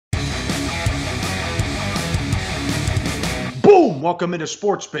Boom! Welcome into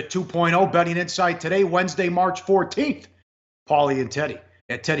Sportsbook 2.0 Betting Insight today, Wednesday, March 14th. Pauly and Teddy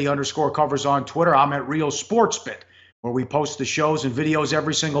at Teddy_covers on Twitter. I'm at Real Sportsbook, where we post the shows and videos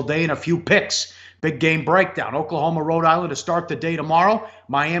every single day and a few picks. Big game breakdown. Oklahoma, Rhode Island to start the day tomorrow.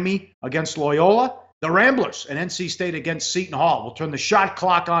 Miami against Loyola. The Ramblers and NC State against Seton Hall. We'll turn the shot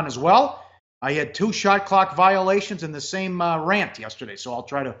clock on as well. I had 2 shot clock violations in the same rant yesterday, so I'll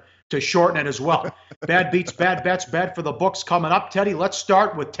try to shorten it as well. Bad beats, bad bets, bad for the books coming up. Teddy, let's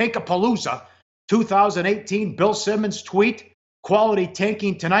start with Tankapalooza 2018. Bill Simmons tweet, quality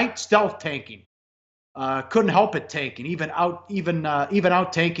tanking tonight, stealth tanking. Couldn't help it tanking. Even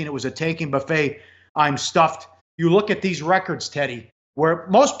out tanking, it was a tanking buffet. I'm stuffed. You look at these records, Teddy, where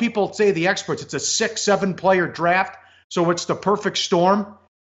most people say, the experts, it's a 6-7 player draft, so it's the perfect storm.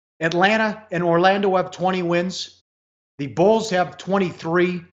 Atlanta and Orlando have 20 wins. The Bulls have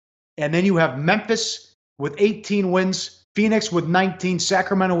 23. And then you have Memphis with 18 wins, Phoenix with 19,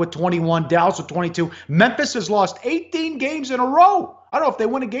 Sacramento with 21, Dallas with 22. Memphis has lost 18 games in a row. I don't know if they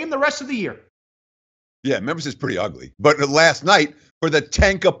win a game the rest of the year. Yeah, Memphis is pretty ugly. But last night, for the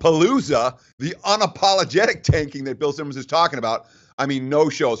Tankapalooza, the unapologetic tanking that Bill Simmons is talking about, I mean,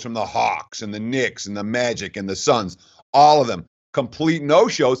 no-shows from the Hawks and the Knicks and the Magic and the Suns, all of them, complete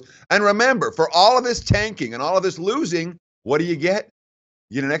no-shows. And remember, for all of this tanking and all of this losing, what do you get?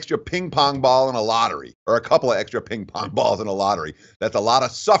 You get an extra ping pong ball in a lottery, or a couple of extra ping pong balls in a lottery. That's a lot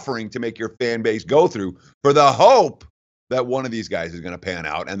of suffering to make your fan base go through for the hope that one of these guys is going to pan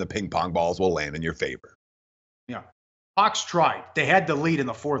out and the ping pong balls will land in your favor. Yeah. Hawks tried. They had the lead in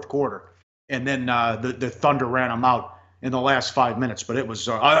the fourth quarter, and then the Thunder ran them out in the last 5 minutes. But it was,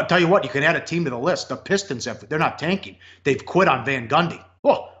 I'll tell you what, you can add a team to the list. The Pistons, they're not tanking. They've quit on Van Gundy.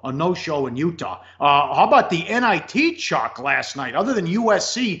 Oh, a no-show in Utah. How about the NIT chalk last night? Other than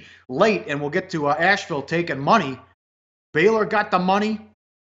USC late, and we'll get to Asheville taking money, Baylor got the money.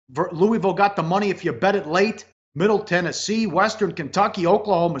 Louisville got the money if you bet it late. Middle Tennessee, Western Kentucky,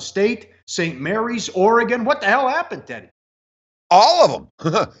 Oklahoma State, St. Mary's, Oregon. What the hell happened, Teddy? All of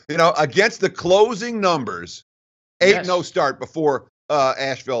them. Against the closing numbers, 8-0 start before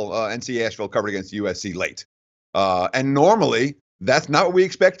NC Asheville covered against USC late. And normally, that's not what we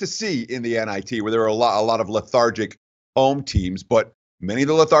expect to see in the NIT, where there are a lot of lethargic home teams. But many of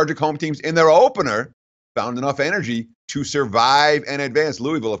the lethargic home teams in their opener found enough energy to survive and advance.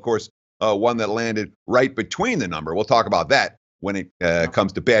 Louisville, of course, one that landed right between the number. We'll talk about that when it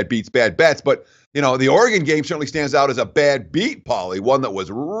comes to bad beats, bad bets. But, the Oregon game certainly stands out as a bad beat, Pauly, one that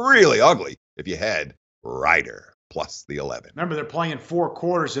was really ugly if you had Ryder plus the 11. Remember, they're playing 4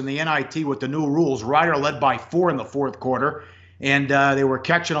 quarters in the NIT with the new rules. Ryder led by 4 in the fourth quarter. And they were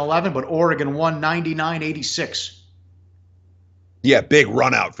catching 11, but Oregon won 99-86. Yeah, big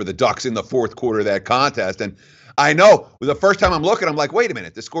run out for the Ducks in the fourth quarter of that contest. And I know, the first time I'm looking, I'm like, wait a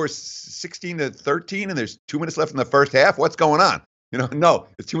minute, the score is 16-13 and there's 2 minutes left in the first half. What's going on? No,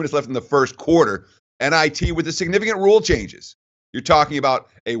 there's 2 minutes left in the first quarter. NIT with the significant rule changes. You're talking about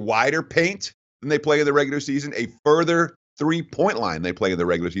a wider paint than they play in the regular season, a further 3-point line they play in the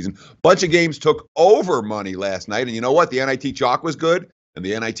regular season. Bunch of games took over money last night. And you know what? The NIT chalk was good and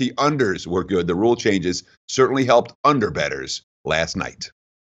the NIT unders were good. The rule changes certainly helped under bettors last night.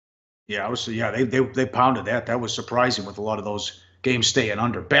 Yeah, they pounded that. That was surprising with a lot of those games staying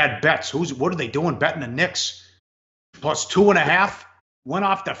under. Bad bets. What are they doing betting the Knicks? Plus 2.5. Went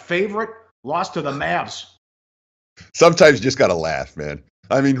off the favorite, lost to the Mavs. Sometimes you just got to laugh, man.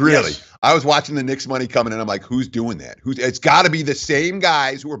 I mean, really, yes. I was watching the Knicks money coming in. I'm like, who's doing that? It's got to be the same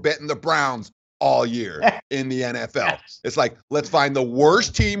guys who were betting the Browns all year in the NFL. Yes. It's like, let's find the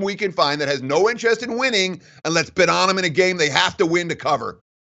worst team we can find that has no interest in winning, and let's bet on them in a game they have to win to cover.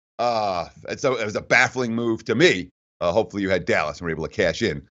 And so it was a baffling move to me. Hopefully you had Dallas and were able to cash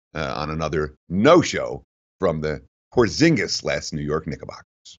in on another no-show from the Porzingis-less New York Knickerbockers.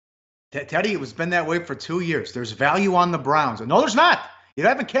 Teddy, it's been that way for 2 years. There's value on the Browns. No, there's not. You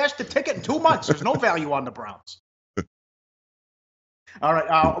haven't cashed the ticket in 2 months. There's no value on the Browns. All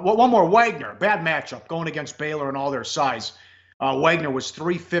right, one more. Wagner, bad matchup going against Baylor and all their size. Wagner was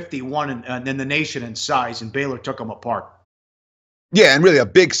 351 in the nation in size, and Baylor took him apart. Yeah, and really a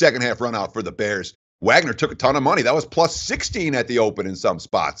big second half run out for the Bears. Wagner took a ton of money. That was plus 16 at the open in some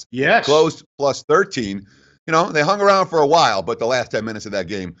spots. Yes. Closed plus 13. They hung around for a while, but the last 10 minutes of that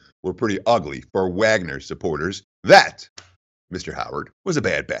game were pretty ugly for Wagner supporters. That, Mr. Howard, was a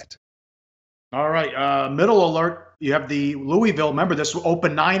bad bet. All right, middle alert. You have the Louisville. Remember, this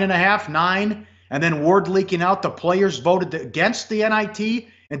opened 9.5, 9, and then word leaking out the players voted against the NIT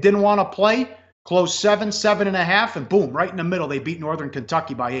and didn't want to play. Closed 7, 7.5, and boom, right in the middle, they beat Northern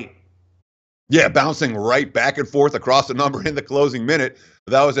Kentucky by 8. Yeah, bouncing right back and forth across the number in the closing minute.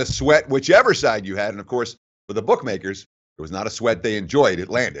 That was a sweat, whichever side you had. And of course, for the bookmakers, it was not a sweat they enjoyed. It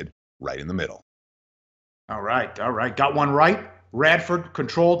landed right in the middle. All right. Got one right. Radford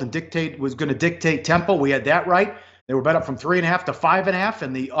controlled and was going to dictate tempo. We had that right. They were bet up from 3.5 to 5.5,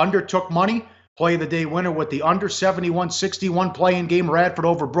 and the under took money. Play of the day winner with the under 71-61 play-in game, Radford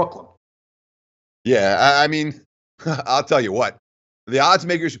over Brooklyn. Yeah, I mean, I'll tell you what. The odds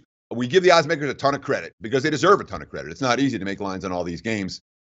makers, we give the odds makers a ton of credit because they deserve a ton of credit. It's not easy to make lines on all these games.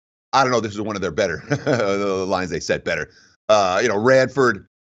 I don't know. This is one of their better the lines they set better. Radford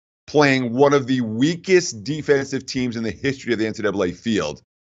playing one of the weakest defensive teams in the history of the NCAA field.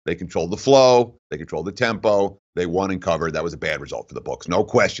 They controlled the flow. They controlled the tempo. They won and covered. That was a bad result for the books. No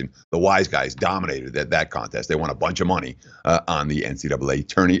question. The wise guys dominated that contest. They won a bunch of money on the NCAA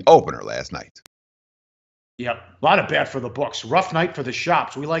tourney opener last night. Yep, a lot of bad for the books. Rough night for the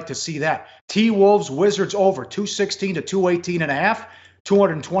shops. We like to see that. T-Wolves, Wizards over 216 to 218.5.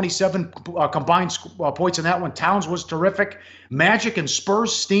 227 combined points in that one. Towns was terrific. Magic and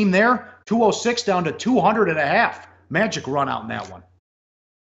Spurs steam there. 206 down to 200.5. Magic run out in that one.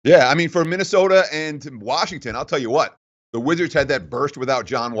 Yeah, I mean, for Minnesota and Washington, I'll tell you what. The Wizards had that burst without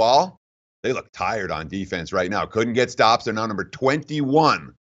John Wall. They look tired on defense right now. Couldn't get stops. They're now number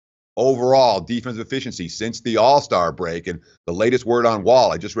 21 overall defensive efficiency since the All-Star break. And the latest word on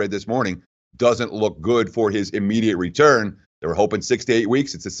Wall, I just read this morning, doesn't look good for his immediate return. They were hoping 6 to 8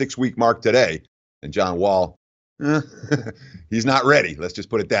 weeks. It's a 6-week mark today. And John Wall, he's not ready. Let's just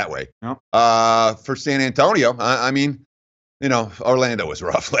put it that way. No. For San Antonio, I mean, Orlando was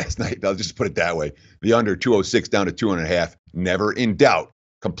rough last night. I'll just put it that way. The under 206 down to 2.5. Never in doubt.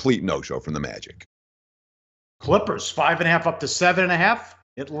 Complete no-show from the Magic. Clippers, 5.5 up to 7.5.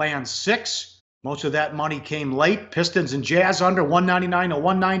 It lands 6. Most of that money came late. Pistons and Jazz under 199 to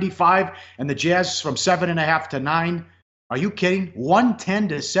 195. And the Jazz from 7.5 to 9. Are you kidding? 110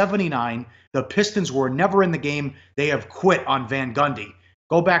 to 79. The Pistons were never in the game. They have quit on Van Gundy.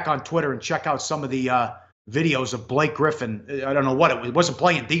 Go back on Twitter and check out some of the videos of Blake Griffin. I don't know what it was. He wasn't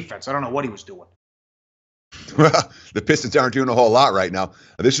playing defense. I don't know what he was doing. Well, the Pistons aren't doing a whole lot right now.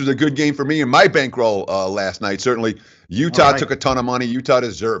 This was a good game for me in my bankroll last night. Certainly, Utah took a ton of money. Utah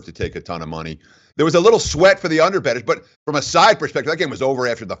deserved to take a ton of money. There was a little sweat for the underbettors, but from a side perspective, that game was over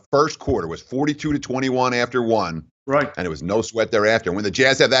after the first quarter. It was 42-21 after one. Right. And it was no sweat thereafter. When the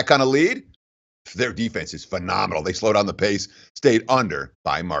Jazz have that kind of lead, their defense is phenomenal. They slowed down the pace, stayed under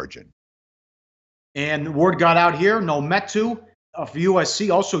by margin. And word got out here, no Metu of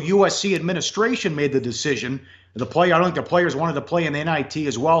USC. Also, USC administration made the decision. I don't think the players wanted to play in the NIT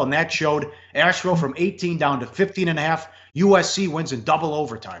as well, and that showed Asheville from 18 down to 15.5. USC wins in double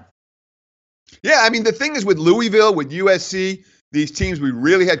overtime. Yeah, I mean, the thing is with Louisville, with USC, these teams, we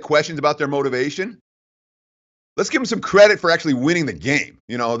really had questions about their motivation. Let's give them some credit for actually winning the game.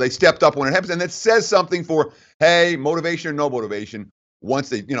 They stepped up when it happens, and that says something for, hey, motivation or no motivation. Once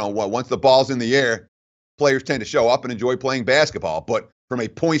the ball's in the air, players tend to show up and enjoy playing basketball. But from a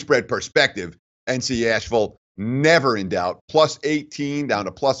point spread perspective, NC Asheville never in doubt. Plus 18 down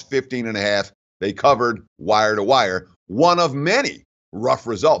to plus 15.5. They covered wire to wire. One of many rough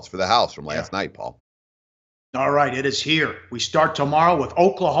results for the house from last night, Paul. All right, it is here. We start tomorrow with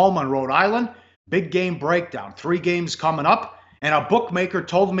Oklahoma and Rhode Island. Big game breakdown. 3 games coming up. And a bookmaker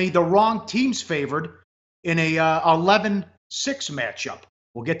told me the wrong team's favored in a 11-6 matchup.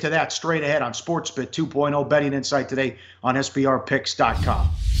 We'll get to that straight ahead on Sportsbit 2.0 Betting Insight today on SBRpicks.com.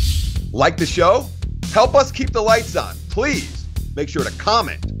 Like the show? Help us keep the lights on. Please make sure to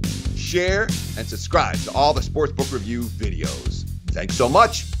comment, share, and subscribe to all the Sportsbook Review videos. Thanks so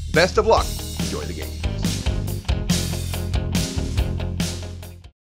much. Best of luck. Enjoy the games.